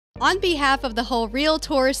On behalf of the whole Real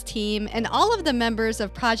Tours team and all of the members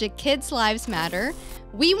of Project Kids Lives Matter,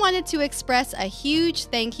 we wanted to express a huge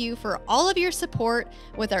thank you for all of your support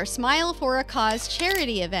with our Smile for a Cause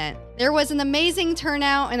charity event. There was an amazing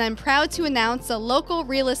turnout, and I'm proud to announce the local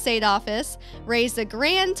real estate office raised a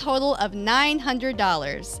grand total of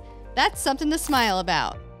 $900. That's something to smile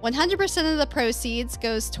about. 100% of the proceeds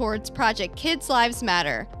goes towards Project Kids Lives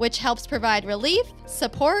Matter, which helps provide relief,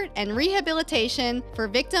 support, and rehabilitation for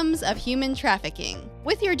victims of human trafficking.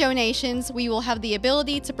 With your donations, we will have the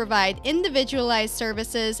ability to provide individualized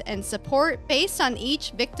services and support based on each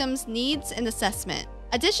victim's needs and assessment.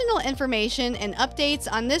 Additional information and updates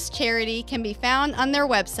on this charity can be found on their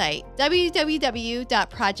website,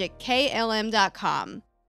 www.projectklm.com.